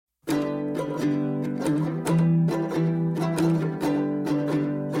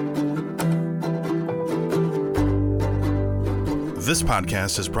This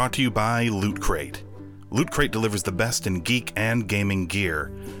podcast is brought to you by Loot Crate. Loot Crate delivers the best in geek and gaming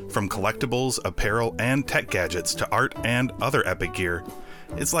gear. From collectibles, apparel, and tech gadgets to art and other epic gear,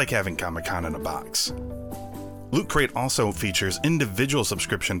 it's like having Comic-Con in a box. Loot Crate also features individual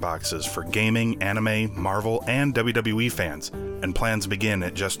subscription boxes for gaming, anime, Marvel, and WWE fans, and plans begin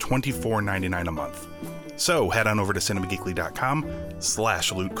at just $24.99 a month. So head on over to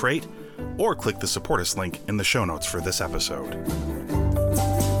cinemageekly.com/Loot Crate, or click the support us link in the show notes for this episode.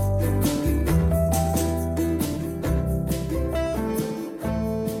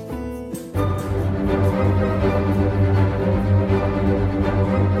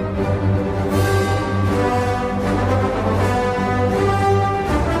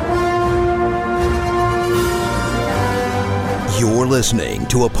 You're listening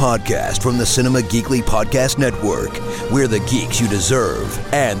to a podcast from the Cinema Geekly Podcast Network. We're the geeks you deserve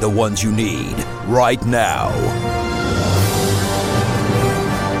and the ones you need right now.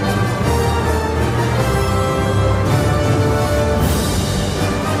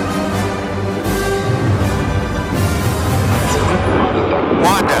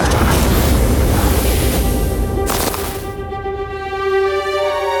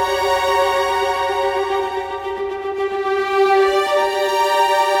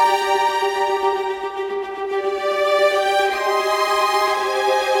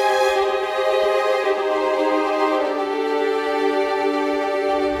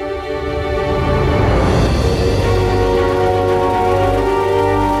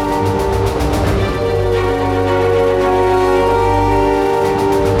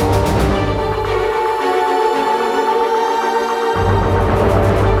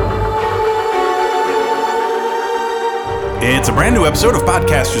 It's a brand new episode of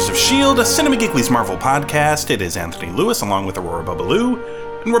Podcasters of S.H.I.E.L.D., Cinema Geekly's Marvel podcast. It is Anthony Lewis along with Aurora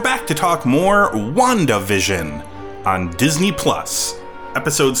Babaloo, and we're back to talk more WandaVision on Disney+.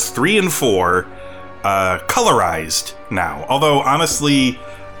 Episodes 3 and 4, colorized now. Although, honestly,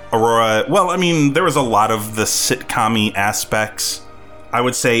 Aurora, there was a lot of the sitcom-y aspects, I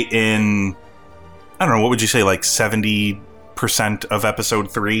would say in, what would you say, like 70% of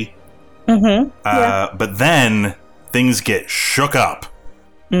episode 3? Mm-hmm. Yeah. But then things get shook up.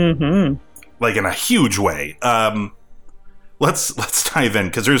 Mm-hmm. Like in a huge way. Let's dive in,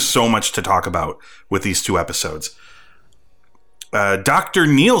 because there's so much to talk about with these two episodes. Dr.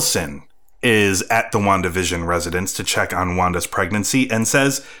 Nielsen is at the WandaVision residence to check on Wanda's pregnancy and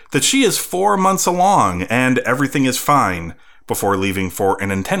says that she is 4 months along and everything is fine before leaving for an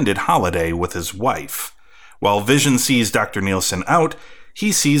intended holiday with his wife. While Vision sees Dr. Nielsen out,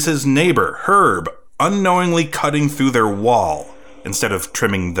 he sees his neighbor, Herb, unknowingly cutting through their wall instead of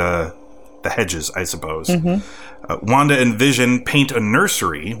trimming the hedges, I suppose. Mm-hmm. Wanda and Vision paint a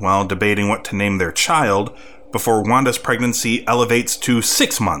nursery while debating what to name their child before Wanda's pregnancy elevates to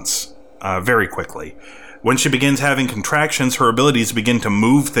 6 months very quickly. When she begins having contractions, her abilities begin to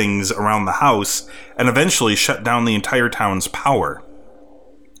move things around the house and eventually shut down the entire town's power.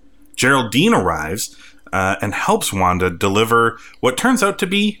 Geraldine arrives and helps Wanda deliver what turns out to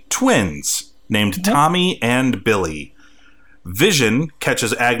be twins, named Tommy and Billy. Vision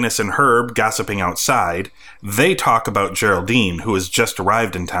catches Agnes and Herb gossiping outside. They talk about Geraldine, who has just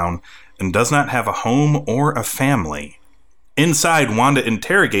arrived in town and does not have a home or a family. Inside, Wanda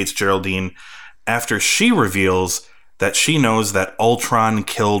interrogates Geraldine after she reveals that she knows that Ultron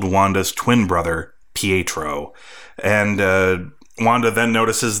killed Wanda's twin brother, Pietro. And Wanda then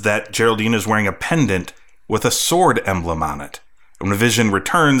notices that Geraldine is wearing a pendant with a sword emblem on it. When Vision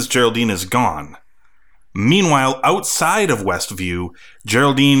returns, Geraldine is gone. Meanwhile, outside of Westview,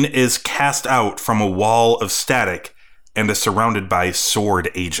 Geraldine is cast out from a wall of static and is surrounded by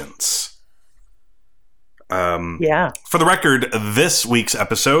sword agents. For the record, this week's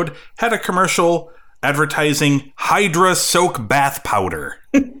episode had a commercial advertising Hydra Soak Bath Powder.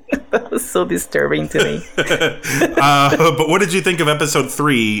 That was so disturbing to me. But what did you think of episode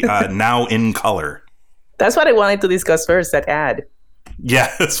 3, now in color? That's what I wanted to discuss first, that ad.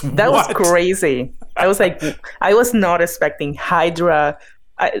 Yes. That was crazy. I was like, I was not expecting Hydra.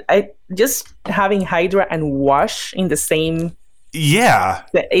 I just having Hydra and Wash in the same. Yeah.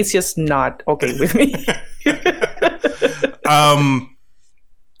 It's just not okay with me.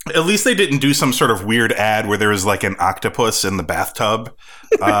 At least they didn't do some sort of weird ad where there was like an octopus in the bathtub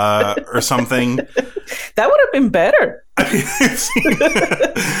or something. That would have been better. I've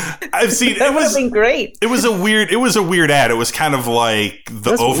seen that would have been great. It was a weird ad. It was kind of like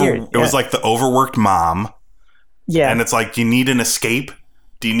it was like the overworked mom. Yeah. And it's like, do you need an escape?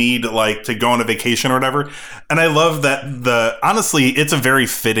 Do you need like to go on a vacation or whatever? And I love that honestly, it's a very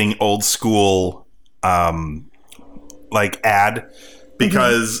fitting old school like ad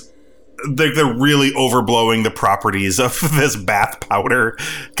because they're really overblowing the properties of this bath powder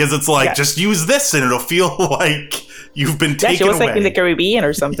because it's like just use this and it'll feel like you've been taken she was away. like in the Caribbean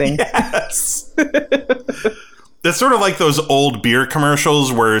or something. Yes. It's sort of like those old beer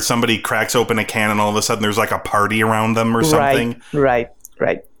commercials where somebody cracks open a can and all of a sudden there's like a party around them or something. Right.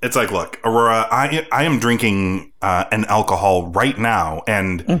 It's like, look, Aurora, I am drinking an alcohol right now,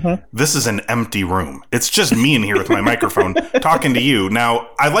 and this is an empty room. It's just me in here with my microphone talking to you. Now,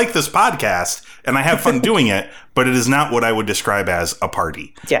 I like this podcast, and I have fun doing it, but it is not what I would describe as a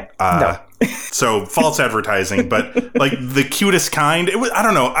party. Yeah, no. So, false advertising, but like the cutest kind. It was, I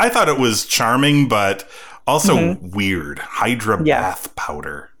don't know. I thought it was charming, but also weird. Hydra bath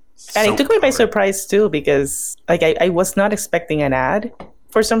powder. And it took me by surprise, too, because like I was not expecting an ad.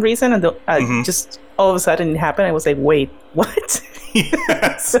 For some reason, and just all of a sudden it happened. I was like, "Wait, what?"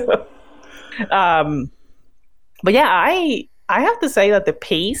 Yes. But yeah, I have to say that the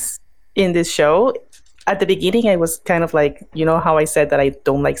pace in this show at the beginning, I was kind of like, you know, how I said that I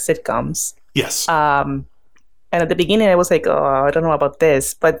don't like sitcoms. Yes. And at the beginning, I was like, "Oh, I don't know about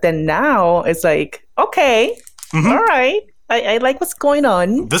this," but then now it's like, "Okay, all right, I like what's going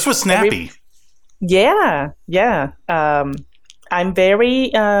on." This was snappy. Yeah. I'm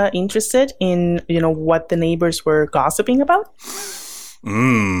very interested in, you know, what the neighbors were gossiping about.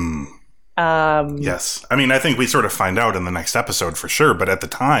 Yes. I mean, I think we sort of find out in the next episode for sure, but at the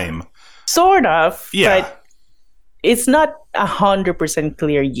time... Sort of, yeah. But it's not 100%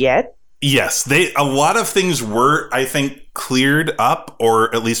 clear yet. Yes. A lot of things were, I think, cleared up,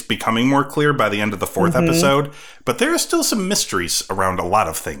 or at least becoming more clear by the end of the fourth episode, but there are still some mysteries around a lot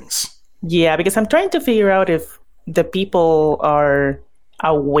of things. Yeah, because I'm trying to figure out if the people are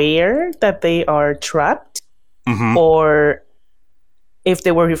aware that they are trapped or if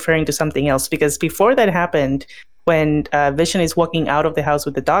they were referring to something else. Because before that happened, when Vision is walking out of the house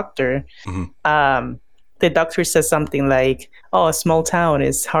with the doctor, the doctor says something like, "Oh, a small town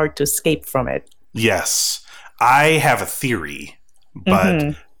is hard to escape from it." Yes. I have a theory,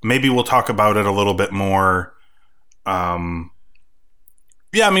 but maybe we'll talk about it a little bit more.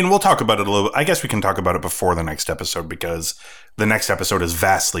 Yeah, I mean, we'll talk about it a little. I guess we can talk about it before the next episode because the next episode is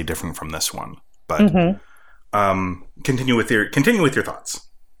vastly different from this one. But continue with your thoughts.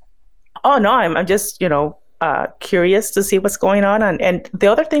 Oh no, I'm just curious to see what's going on, and the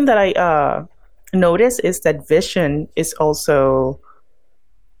other thing that I noticed is that Vision is also.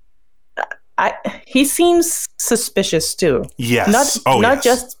 He seems suspicious too. Yes.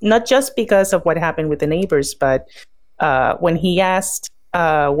 Not just because of what happened with the neighbors, but when he asked.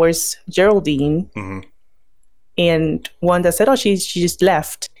 Where's Geraldine? And Wanda said, "Oh, she just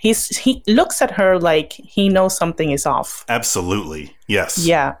left." He looks at her like he knows something is off. Absolutely, yes.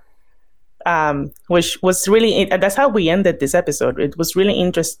 Yeah, which was really. That's how we ended this episode. It was really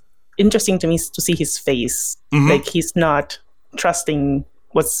interesting to me to see his face. Like he's not trusting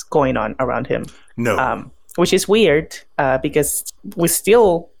what's going on around him. No, which is weird because we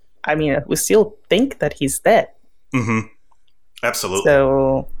still think that he's dead. Absolutely.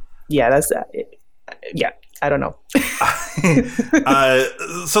 So, yeah, I don't know.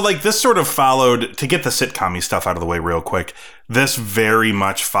 So, like, this sort of followed, to get the sitcom-y stuff out of the way real quick, this very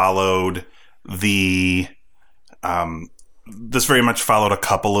much followed a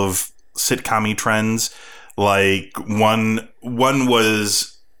couple of sitcom-y trends. Like, one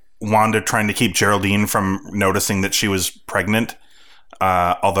was Wanda trying to keep Geraldine from noticing that she was pregnant,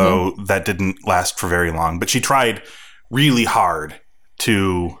 although that didn't last for very long. But she tried really hard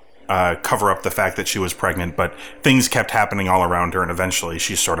to cover up the fact that she was pregnant, but things kept happening all around her, and eventually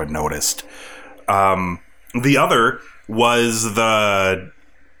she sort of noticed. The other was it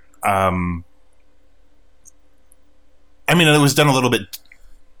was done a little bit.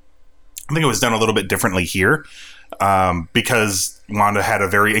 I think it was done a little bit differently here because Wanda had a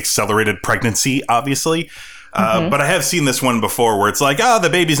very accelerated pregnancy, obviously. But I have seen this one before where it's like, the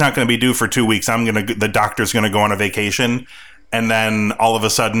baby's not going to be due for 2 weeks. The doctor's going to go on a vacation. And then all of a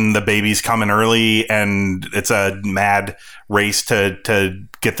sudden the baby's coming early and it's a mad race to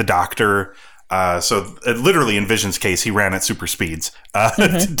get the doctor. So literally in Vision's case, he ran at super speeds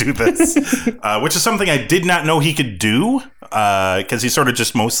to do this, which is something I did not know he could do because he sort of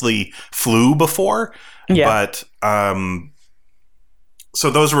just mostly flew before. Yeah. But so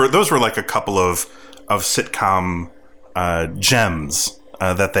those were like a couple of sitcom gems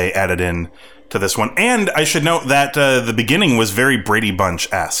that they added in to this one. And I should note that the beginning was very Brady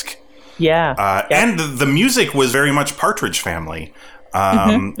Bunch-esque. Yeah. And the music was very much Partridge Family.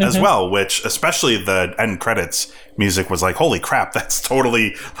 as well, which especially the end credits music was like, holy crap, that's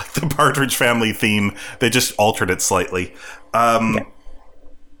totally like the Partridge Family theme. They just altered it slightly. And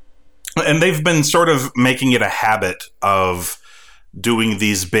they've been sort of making it a habit of doing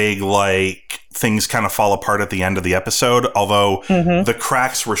these big, like, things kind of fall apart at the end of the episode, although the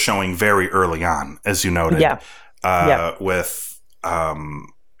cracks were showing very early on, as you noted. With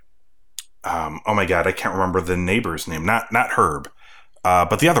oh my god, I can't remember the neighbor's name. Not Herb,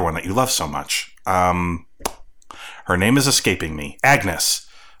 but the other one that you love so much. Her name is escaping me. Agnes.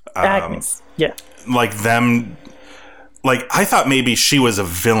 Agnes. Yeah. Like them. Like, I thought maybe she was a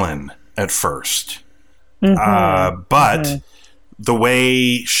villain at first, but the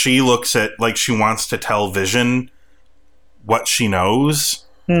way she looks at, like, she wants to tell Vision what she knows,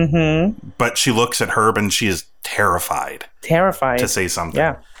 but she looks at Herb and she is terrified to say something.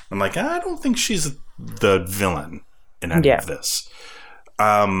 Yeah. I'm like, I don't think she's the villain in any of this.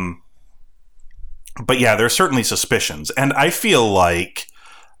 But yeah, there's certainly suspicions. And I feel like,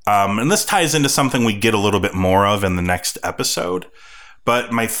 and this ties into something we get a little bit more of in the next episode,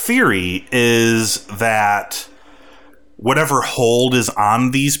 but my theory is that whatever hold is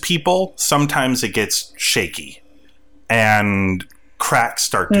on these people, sometimes it gets shaky and cracks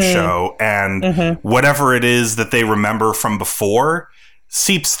start to show, and whatever it is that they remember from before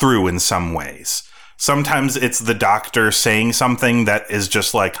seeps through in some ways. Sometimes it's the doctor saying something that is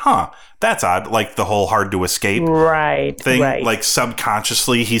just like, that's odd, like the whole hard to escape thing. Right. Like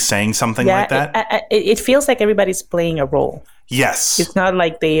subconsciously he's saying something like that. It feels like everybody's playing a role. Yes. It's not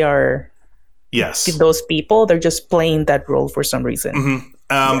like they are those people. They're just playing that role for some reason.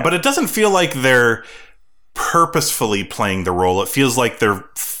 But it doesn't feel like they're purposefully playing the role. It feels like they're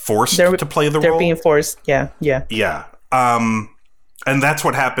forced to play the role. They're being forced. Yeah. And that's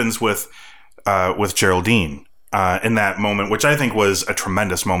what happens with Geraldine in that moment, which I think was a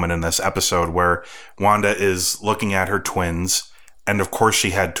tremendous moment in this episode, where Wanda is looking at her twins, and of course she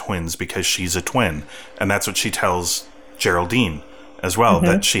had twins because she's a twin, and that's what she tells Geraldine as well,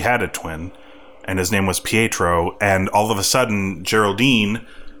 that she had a twin, and his name was Pietro, and all of a sudden Geraldine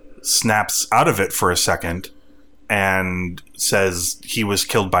snaps out of it for a second and says he was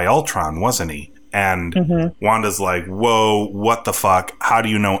killed by Ultron, wasn't he? And Wanda's like, whoa, what the fuck? How do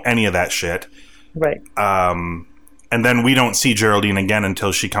you know any of that shit? Right. And then we don't see Geraldine again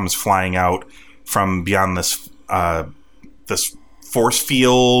until she comes flying out from beyond this this force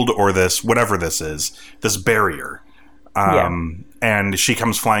field, or this, whatever this is, this barrier. And she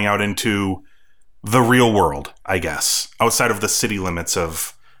comes flying out into the real world, I guess, outside of the city limits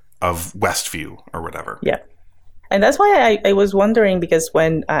of Westview or whatever. Yeah. And that's why I was wondering, because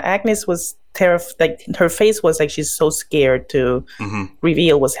when Agnes was terrified, like her face was like she's so scared to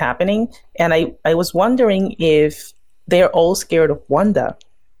reveal what's happening. And I was wondering if they're all scared of Wanda.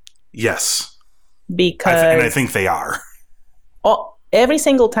 Yes. Because and I think they are. Every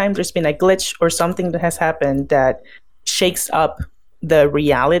single time there's been a glitch or something that has happened that shakes up the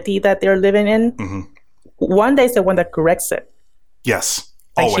reality that they're living in, Wanda is the one that corrects it. Yes.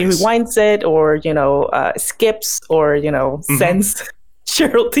 Like always. She rewinds it, or, skips, or, sends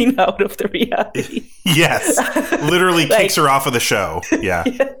Geraldine out of the reality. Yes. Literally kicks her off of the show. Yeah.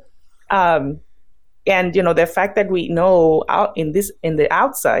 And, the fact that we know out in the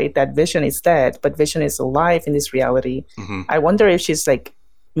outside that Vision is dead, but Vision is alive in this reality. I wonder if she's like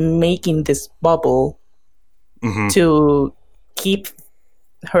making this bubble to keep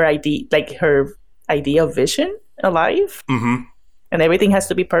her idea of Vision alive. And everything has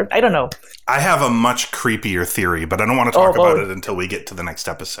to be perfect. I don't know. I have a much creepier theory, but I don't want to talk about it until we get to the next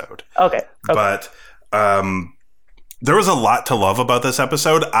episode. Okay. But there was a lot to love about this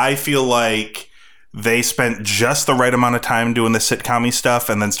episode. I feel like they spent just the right amount of time doing the sitcom-y stuff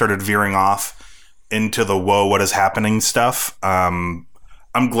and then started veering off into the whoa, what is happening stuff. I'm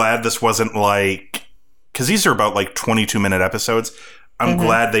glad this wasn't like... Because these are about like 22-minute episodes. I'm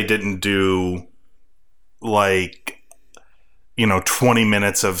glad they didn't do like... 20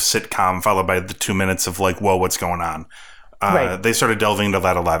 minutes of sitcom followed by the 2 minutes of like, whoa, what's going on? They started delving into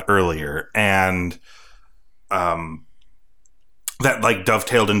that a lot earlier. And that like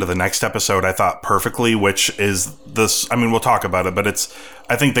dovetailed into the next episode, I thought, perfectly, which is this. I mean, we'll talk about it, but it's,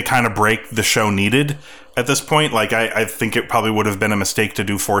 I think, the kind of break the show needed at this point. Like, I think it probably would have been a mistake to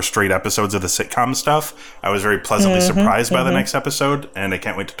do 4 straight episodes of the sitcom stuff. I was very pleasantly surprised by the next episode, and I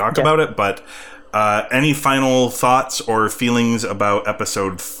can't wait to talk about it. But any final thoughts or feelings about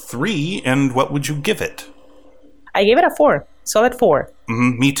episode 3, and what would you give it? I gave it a 4. Solid 4.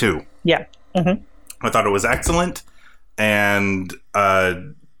 Me too. Yeah. I thought it was excellent. And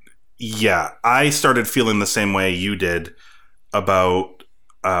I started feeling the same way you did about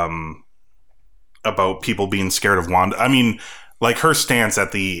people being scared of Wanda. I mean, like her stance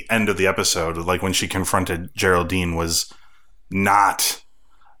at the end of the episode, like when she confronted Geraldine, was not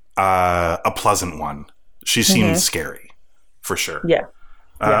a pleasant one. She seemed scary, for sure. Yeah.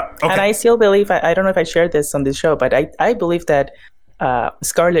 Okay. And I still believe, I don't know if I shared this on this show, but I believe that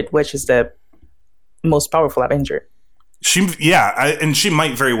Scarlet Witch is the most powerful Avenger. And she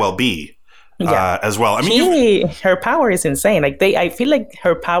might very well be as well. I mean, her power is insane. Like I feel like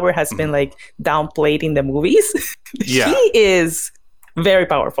her power has been like downplayed in the movies. Yeah. She is very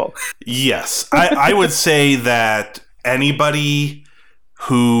powerful. Yes, I would say that anybody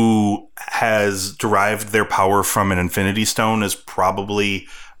who has derived their power from an Infinity Stone is probably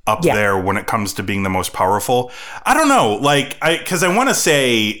up there when it comes to being the most powerful. I don't know, because I want to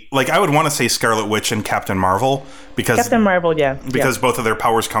say, I would want to say Scarlet Witch and Captain Marvel because both of their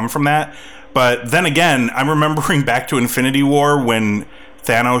powers come from that. But then again, I'm remembering back to Infinity War when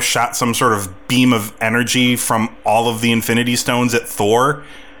Thanos shot some sort of beam of energy from all of the Infinity Stones at Thor.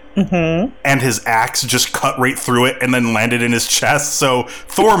 Mm-hmm. And his axe just cut right through it and then landed in his chest. So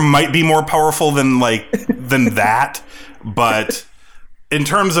Thor might be more powerful than that. But in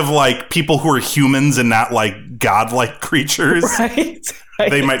terms of people who are humans and not godlike creatures, right.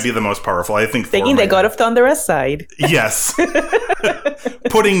 They might be the most powerful. I think taking the God of Thunder aside. Yes,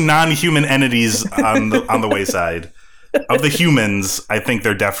 putting non-human entities on the wayside of the humans, I think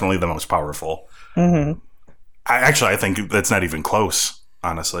they're definitely the most powerful. Mm-hmm. I think that's not even close.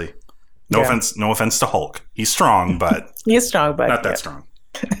 Honestly, no offense to Hulk. He's strong, but not that strong.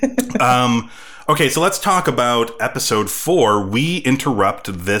 Okay, so let's talk about episode 4. We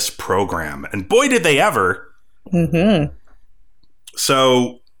interrupt this program, and boy, did they ever! Mm-hmm.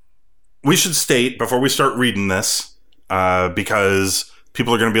 So we should state before we start reading this, because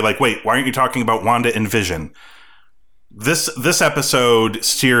people are going to be like, "Wait, why aren't you talking about Wanda and Vision?" This episode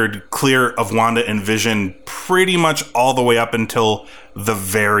steered clear of Wanda and Vision pretty much all the way up until the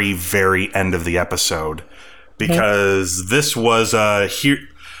very, very end of the episode. Because this was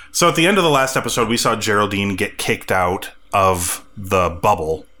so at the end of the last episode, we saw Geraldine get kicked out of the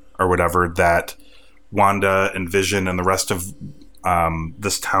bubble or whatever that Wanda and Vision and the rest of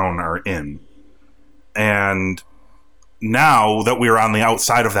this town are in. And now that we're on the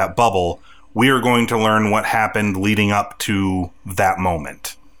outside of that bubble, we are going to learn what happened leading up to that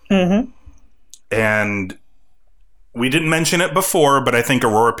moment. Mm-hmm. And we didn't mention it before, but I think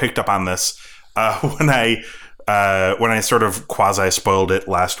Aurora picked up on this when I sort of quasi-spoiled it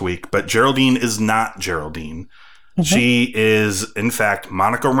last week. But Geraldine is not Geraldine. Mm-hmm. She is, in fact,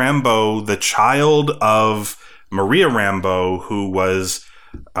 Monica Rambeau, the child of Maria Rambeau, who was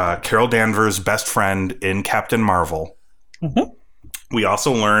Carol Danvers' best friend in Captain Marvel. Mm-hmm. We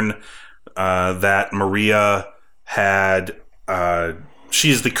also learn that Maria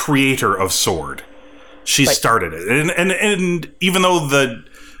she's the creator of SWORD. She started it. And even though the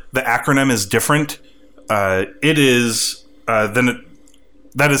acronym is different, it is,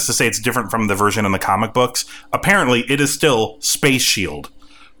 that is to say it's different from the version in the comic books. Apparently, it is still Space Shield.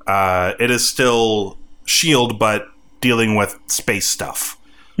 It is still SHIELD, but dealing with space stuff.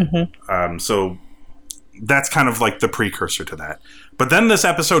 Mm-hmm. So that's kind of like the precursor to that. But then this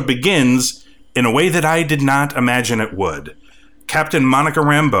episode begins in a way that I did not imagine it would. Captain Monica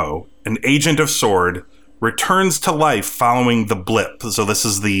Rambeau, an agent of SWORD, returns to life following the blip. So this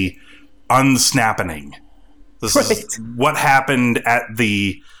is the unsnapping. This is what happened at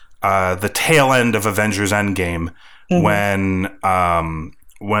the tail end of Avengers Endgame, mm-hmm.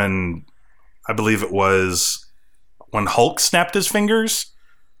 when I believe it was when Hulk snapped his fingers.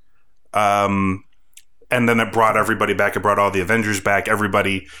 And then it brought everybody back. It brought all the Avengers back.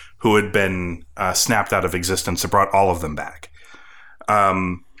 Everybody who had been snapped out of existence. It brought all of them back.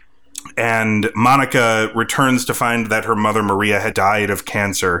 And Monica returns to find that her mother, Maria, had died of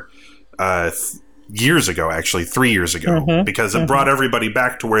cancer years ago, actually 3 years ago, mm-hmm. because it brought everybody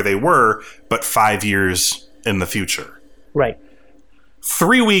back to where they were, but 5 years in the future. Right.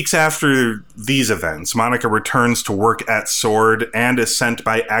 3 weeks after these events, Monica returns to work at SWORD and is sent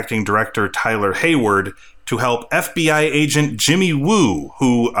by acting director Tyler Hayward to help FBI agent Jimmy Woo,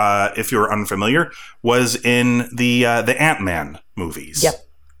 who, if you're unfamiliar, was in the Ant-Man movies. Yep.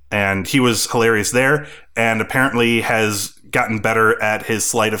 And he was hilarious there, and apparently has gotten better at his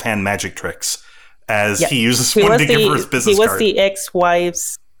sleight of hand magic tricks, as he uses one to give her his business card. He was the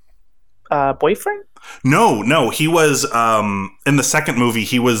ex-wife's boyfriend? No. He was, in the second movie,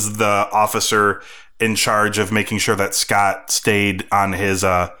 he was the officer in charge of making sure that Scott stayed on his,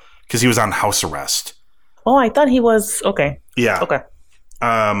 because he was on house arrest. Oh, I thought he was, okay. Yeah. Okay.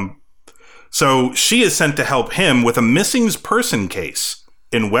 So she is sent to help him with a missing person case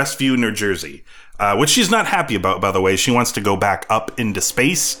in Westview, New Jersey, which she's not happy about, by the way. She wants to go back up into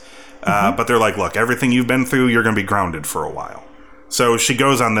space, but they're like, look, everything you've been through, you're going to be grounded for a while. So she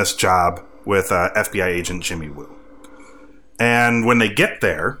goes on this job with FBI agent Jimmy Woo. And when they get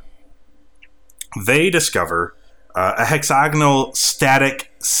there, they discover a hexagonal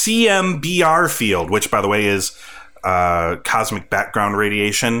static CMBR field, which, by the way, is cosmic background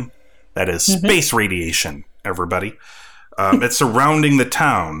radiation. That is space radiation, everybody. It's surrounding the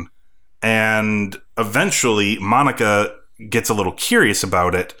town, and eventually Monica gets a little curious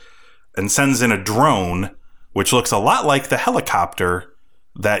about it and sends in a drone, which looks a lot like the helicopter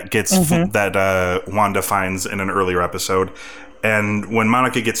that gets that Wanda finds in an earlier episode. And when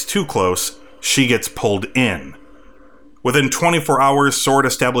Monica gets too close, she gets pulled in. Within 24 hours, SWORD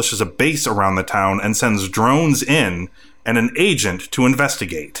establishes a base around the town and sends drones in and an agent to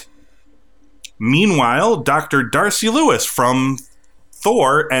investigate. Meanwhile, Dr. Darcy Lewis from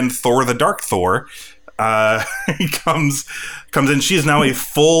Thor and Thor the Dark Thor comes in. She's now a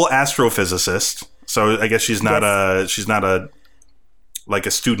full astrophysicist, so I guess she's not a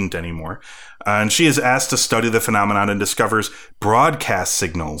student anymore. And she is asked to study the phenomenon and discovers broadcast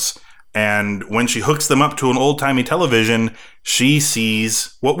signals. And when she hooks them up to an old-timey television, she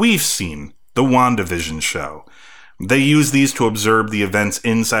sees what we've seen, the WandaVision show. They use these to observe the events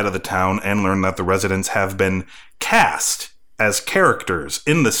inside of the town and learn that the residents have been cast as characters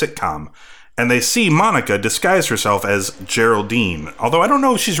in the sitcom. And they see Monica disguise herself as Geraldine, although I don't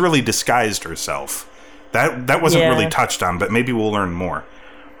know if she's really disguised herself. That wasn't really touched on, but maybe we'll learn more.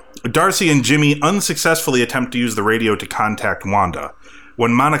 Darcy and Jimmy unsuccessfully attempt to use the radio to contact Wanda.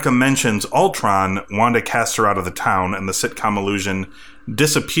 When Monica mentions Ultron, Wanda casts her out of the town, and the sitcom illusion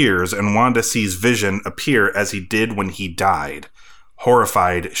disappears, and Wanda sees Vision appear as he did when he died.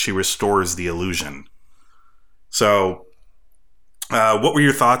 Horrified, she restores the illusion. So, what were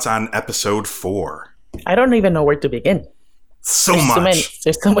your thoughts on episode 4? I don't even know where to begin.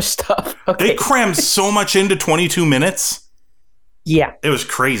 There's so much stuff. Okay. They crammed so much into 22 minutes. Yeah. It was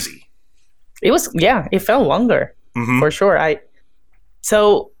crazy. It felt longer, for sure.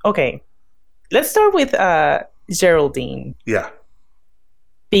 So, okay. Let's start with Geraldine. Yeah.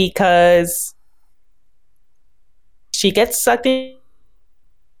 Because she gets sucked into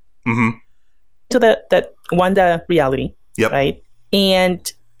that Wanda reality. Yep. Right?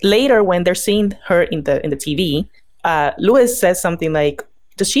 And later, when they're seeing her in the TV, Lewis says something like,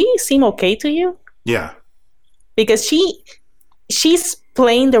 "Does she seem okay to you?" Yeah. Because she's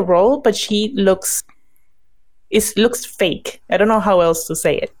playing the role, but she looks fake. I don't know how else to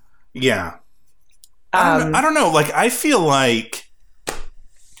say it. Yeah. I don't know. Like, I feel like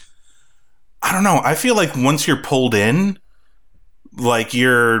once you're pulled in, like,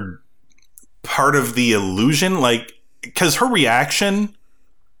 you're part of the illusion. Like, because her reaction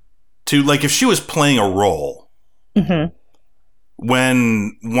to, like, if she was playing a role,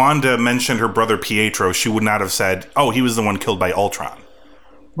 when Wanda mentioned her brother Pietro, she would not have said, "Oh, he was the one killed by Ultron."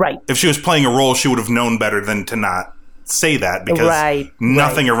 Right. If she was playing a role, she would have known better than to not say that, because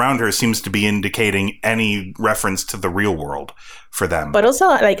nothing around her seems to be indicating any reference to the real world for them. But also,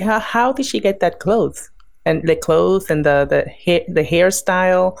 like, how did she get that clothes? And the clothes and the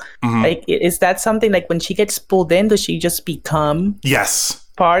hairstyle? Like, is that something, like, when she gets pulled in, does she just become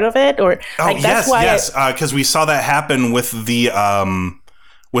part of it? Or because we saw that happen with the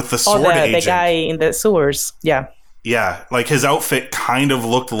SWORD agent. The guy in the sewers. Yeah, like, his outfit kind of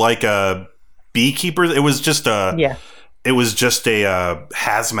looked like a beekeeper. It was just a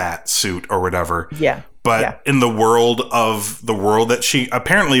hazmat suit or whatever. Yeah. But in the world that she,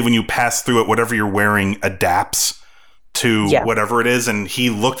 apparently when you pass through it, whatever you're wearing adapts to whatever it is, and he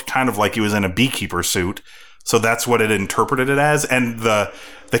looked kind of like he was in a beekeeper suit. So that's what it interpreted it as. And the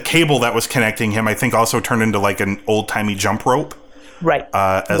cable that was connecting him, I think, also turned into, like, an old-timey jump rope. Right.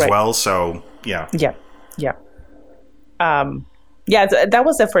 As well. So, yeah. Yeah. That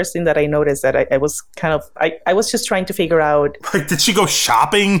was the first thing that I noticed, that I was kind of, I was just trying to figure out. Like, did she go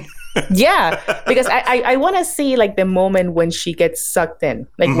shopping? Yeah, because I want to see, like, the moment when she gets sucked in,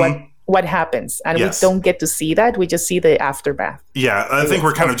 like what happens. And we don't get to see that. We just see the aftermath. Yeah, I think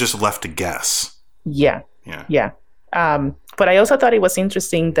we're kind of just left to guess. Yeah. But I also thought it was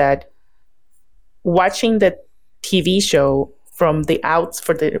interesting that watching the TV show from the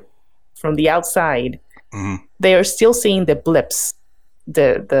outside, they are still seeing the blips,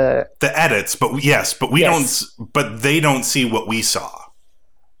 the edits, but they don't see what we saw.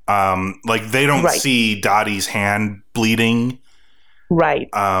 Like, they don't see Dottie's hand bleeding. Right.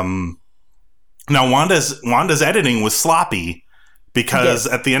 Now Wanda's editing was sloppy because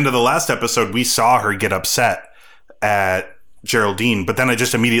at the end of the last episode, we saw her get upset at Geraldine, but then it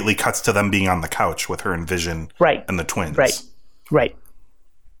just immediately cuts to them being on the couch with her and Vision and the twins. Right.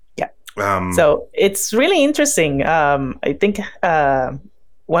 Yeah. So it's really interesting. I think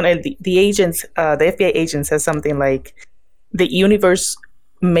one of the agents, the FBI agent, says something like, the universe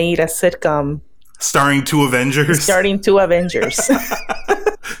made a sitcom starring two Avengers.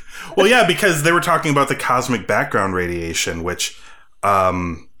 Well, yeah, because they were talking about the cosmic background radiation, which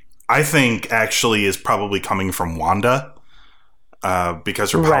I think actually is probably coming from Wanda,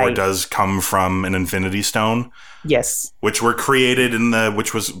 because her power does come from an Infinity Stone. Yes, which were created in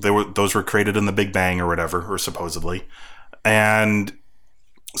those were created in the Big Bang or whatever, or supposedly, and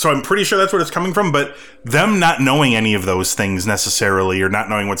so I'm pretty sure that's what it's coming from. But them not knowing any of those things necessarily, or not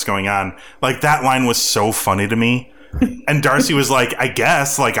knowing what's going on, like that line was so funny to me. And Darcy was like, I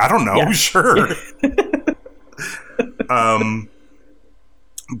guess, like, I don't know, sure.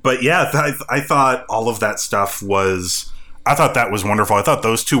 But yeah, I thought all of that stuff I thought that was wonderful. I thought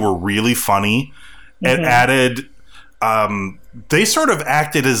those two were really funny. It added, they sort of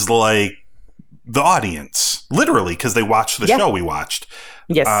acted as like the audience, literally, because they watched the show we watched.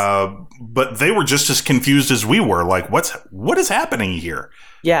 Yes. But they were just as confused as we were. Like, what is happening here?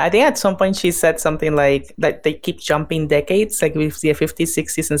 Yeah, I think at some point she said something like that they keep jumping decades, like with the 50s,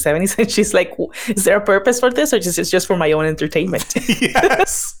 60s, and 70s. And she's like, is there a purpose for this, or is it just for my own entertainment?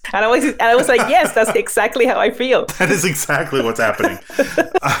 Yes. and I was like, yes, that's exactly how I feel. That is exactly what's happening.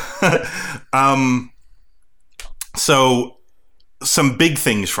 So some big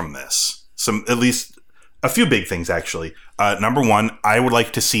things from this, at least a few big things, actually. Number one, I would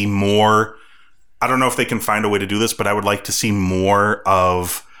like to see more. I don't know if they can find a way to do this, but I would like to see more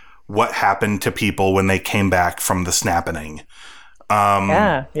of what happened to people when they came back from the snapping.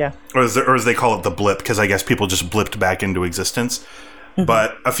 Yeah. Or as they call it, the blip, because I guess people just blipped back into existence. Mm-hmm.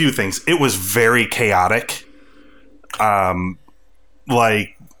 But a few things. It was very chaotic. Like,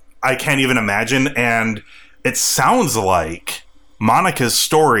 I can't even imagine. And it sounds like Monica's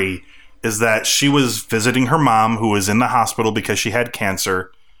story is that she was visiting her mom, who was in the hospital because she had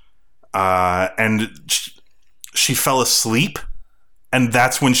cancer. And she fell asleep, and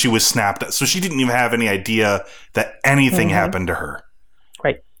that's when she was snapped at. So she didn't even have any idea that anything happened to her.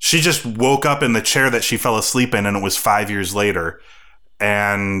 Right. She just woke up in the chair that she fell asleep in, and it was 5 years later.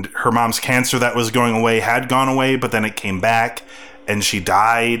 And her mom's cancer that was going away had gone away, but then it came back, and she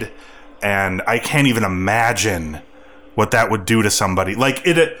died. And I can't even imagine what that would do to somebody. Like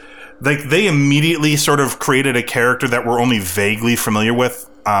they immediately sort of created a character that we're only vaguely familiar with.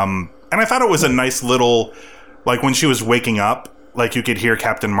 And I thought it was a nice little, like when she was waking up, like you could hear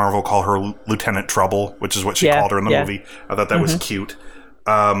Captain Marvel call her Lieutenant Trouble, which is what she called her in the movie. I thought that was cute.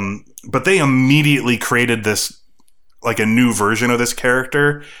 But they immediately created this, like a new version of this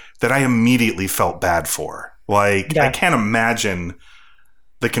character that I immediately felt bad for. Like, I can't imagine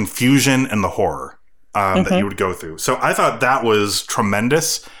the confusion and the horror that you would go through. So I thought that was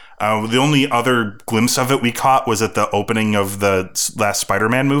tremendous. The only other glimpse of it we caught was at the opening of the last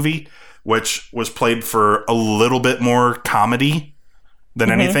Spider-Man movie, which was played for a little bit more comedy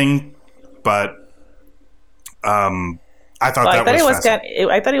than anything. But I thought I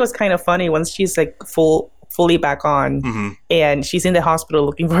thought it was kind of funny once she's like fully back on, and she's in the hospital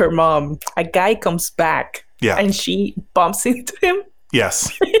looking for her mom. A guy comes back, and she bumps into him.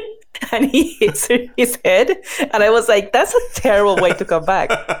 Yes. And he hits his head. And I was like, that's a terrible way to come back.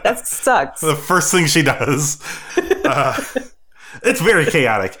 That sucks. The first thing she does. It's very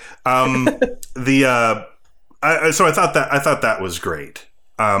chaotic. So I thought that was great.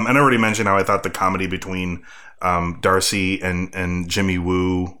 And I already mentioned how I thought the comedy between Darcy and Jimmy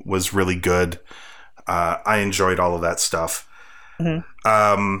Woo was really good. I enjoyed all of that stuff.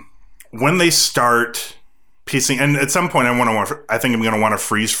 When they start piecing, and at some point I think I'm going to want to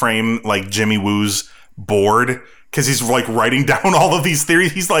freeze frame like Jimmy Woo's board, because he's like writing down all of these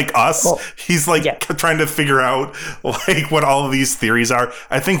theories. He's like us. He's like trying to figure out like what all of these theories are.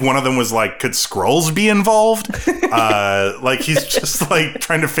 I think one of them was like, could Skrulls be involved? Like he's just like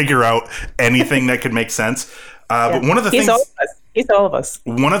trying to figure out anything that could make sense. But one of the things, he's all of us.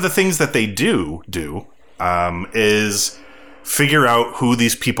 One of the things that they do is figure out who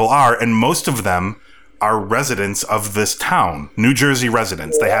these people are, and most of them are residents of this town, New Jersey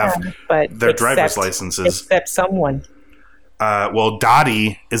residents. They have their driver's licenses. Except someone. Well,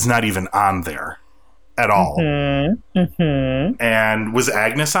 Dottie is not even on there at all. And was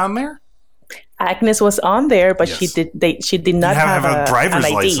Agnes on there? Agnes was on there, but she did not have a driver's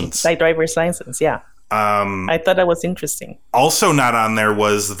an ID, license. Like driver's license, yeah. I thought that was interesting. Also not on there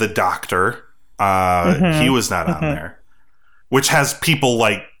was the doctor. He was not on there. which has people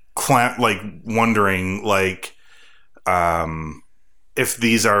like wondering like if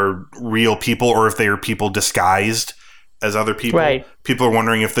these are real people or if they are people disguised as other people. Right. People are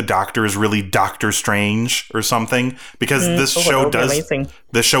wondering if the Doctor is really Doctor Strange or something, because this show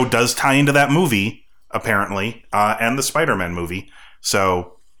does tie into that movie apparently, and the Spider-Man movie.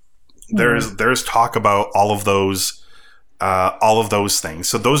 So there's talk about all of those things.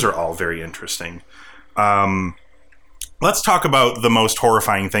 So those are all very interesting. Let's talk about the most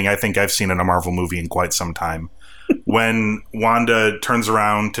horrifying thing I think I've seen in a Marvel movie in quite some time. When Wanda turns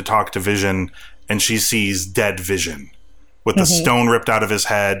around to talk to Vision and she sees dead Vision with the stone ripped out of his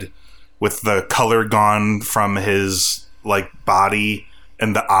head, with the color gone from his like body,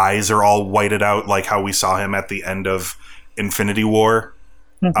 and the eyes are all whited out like how we saw him at the end of Infinity War.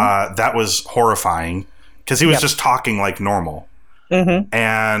 That was horrifying because he was just talking like normal.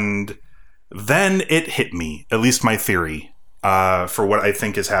 And then it hit me, at least my theory, for what I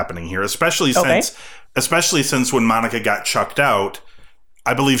think is happening here, especially since when Monica got chucked out,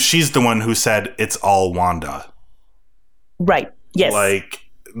 I believe she's the one who said it's all Wanda. Right. Yes. Like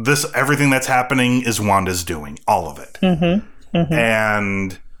everything that's happening is Wanda's doing, all of it.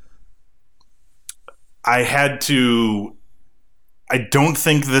 And I don't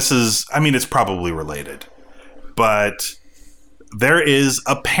think this is, I mean, it's probably related, but there is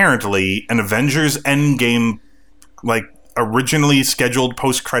apparently an Avengers Endgame, like, originally scheduled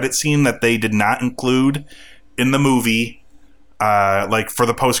post-credit scene that they did not include in the movie, like, for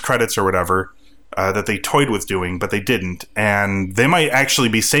the post-credits or whatever, that they toyed with doing, but they didn't. And they might actually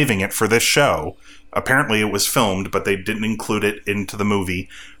be saving it for this show. Apparently it was filmed, but they didn't include it into the movie.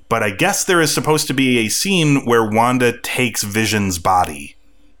 But I guess there is supposed to be a scene where Wanda takes Vision's body.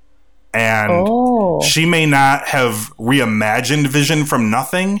 And she may not have reimagined Vision from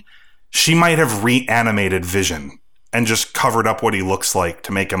nothing. She might have reanimated Vision and just covered up what he looks like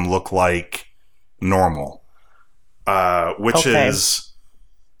to make him look like normal. Which is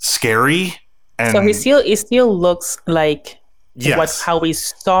scary. And so he still looks like how we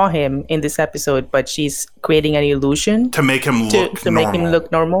saw him in this episode, but she's creating an illusion to make him look to make him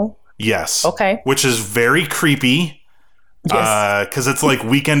look normal. Yes. Okay. Which is very creepy. Yes. Because it's like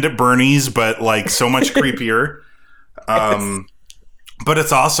Weekend at Bernie's, but like so much creepier. But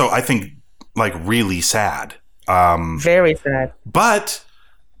it's also, I think, like really sad. Very sad. But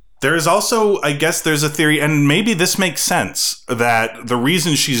there's also, I guess there's a theory, and maybe this makes sense, that the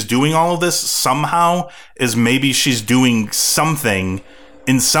reason she's doing all of this somehow is maybe she's doing something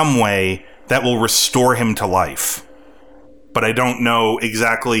in some way that will restore him to life. But I don't know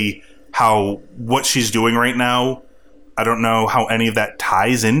exactly what she's doing right now. I don't know how any of that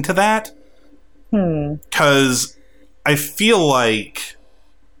ties into that. Because I feel like,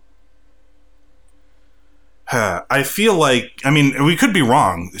 I mean, we could be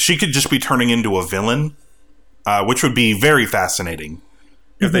wrong. She could just be turning into a villain, which would be very fascinating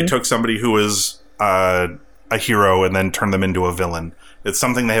if they took somebody who is a hero and then turned them into a villain. It's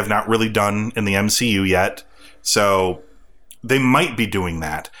something they have not really done in the MCU yet, so they might be doing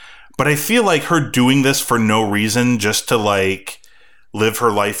that. But I feel like her doing this for no reason, just to like live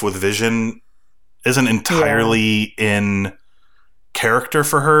her life with Vision, isn't entirely in character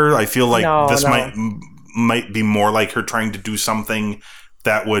for her. I feel like this might be more like her trying to do something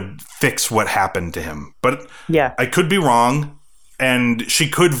that would fix what happened to him. But I could be wrong, and she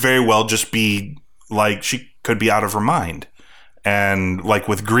could very well just be like, she could be out of her mind and like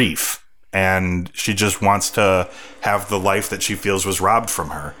with grief, and she just wants to have the life that she feels was robbed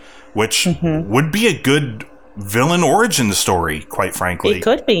from her, which would be a good villain origin story, quite frankly. It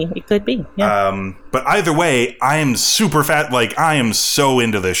could be. Yeah. But either way, I am super like, I am so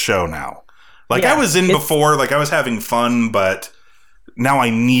into this show now. Like, I was in before, like, I was having fun, but now I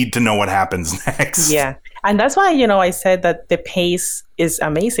need to know what happens next. Yeah. And that's why, I said that the pace is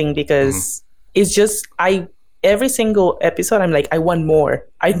amazing, because it's just, every single episode, I'm like, I want more.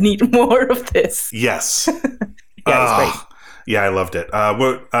 I need more of this. Yes. It's great. Yeah, I loved it.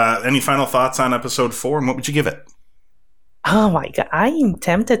 Any final thoughts on episode 4, and what would you give it? Oh my God, I am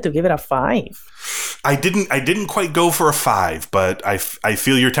tempted to give it a 5. I didn't quite go for a 5, but I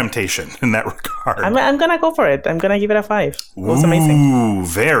feel your temptation in that regard. I'm gonna go for it. I'm gonna give it a 5. It was amazing. Ooh,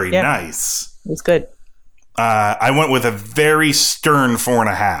 very nice. It was good. I went with a very stern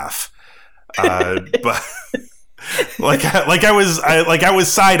 4.5. But I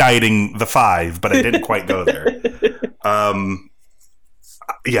was side-eyeing the 5, but I didn't quite go there. I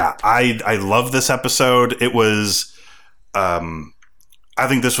love this episode. It was. I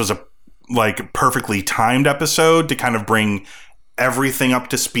think this was a perfectly timed episode to kind of bring everything up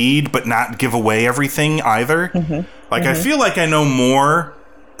to speed, but not give away everything either. I feel like I know more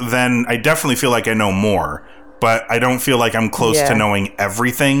than... I definitely feel like I know more, but I don't feel like I'm close to knowing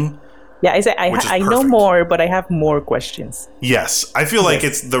everything. Yeah, I know more, but I have more questions. Yes, I feel like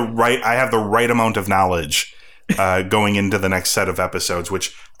it's I have the right amount of knowledge going into the next set of episodes,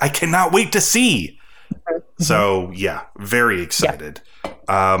 which I cannot wait to see. So, yeah, very excited.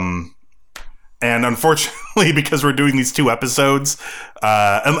 Yeah. And unfortunately, because we're doing these 2 episodes,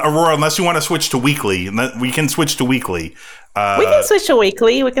 and Aurora, unless you want to switch to weekly, we can switch to weekly. We can switch to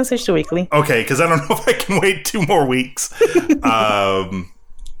weekly. Okay, because I don't know if I can wait 2 more weeks.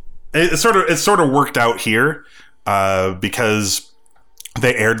 It sort of worked out here because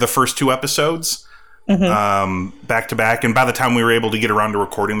they aired the first 2 episodes back to back, and by the time we were able to get around to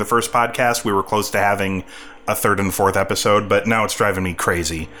recording the first podcast, we were close to having a 3rd and 4th episode. But now it's driving me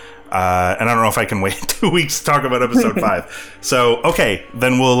crazy, and I don't know if I can wait 2 weeks to talk about episode 5. So okay,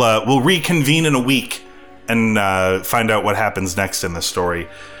 then we'll reconvene in a week and find out what happens next in the story.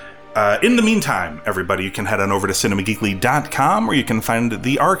 In the meantime, everybody, you can head on over to cinemageekly.com where you can find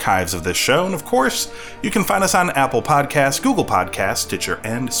the archives of this show. And of course, you can find us on Apple Podcasts, Google Podcasts, Stitcher,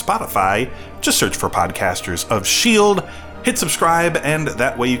 and Spotify. Just search for Podcasters of S.H.I.E.L.D., hit subscribe, and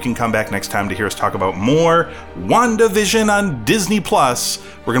that way you can come back next time to hear us talk about more WandaVision on Disney+.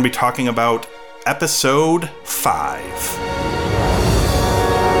 We're going to be talking about Episode 5.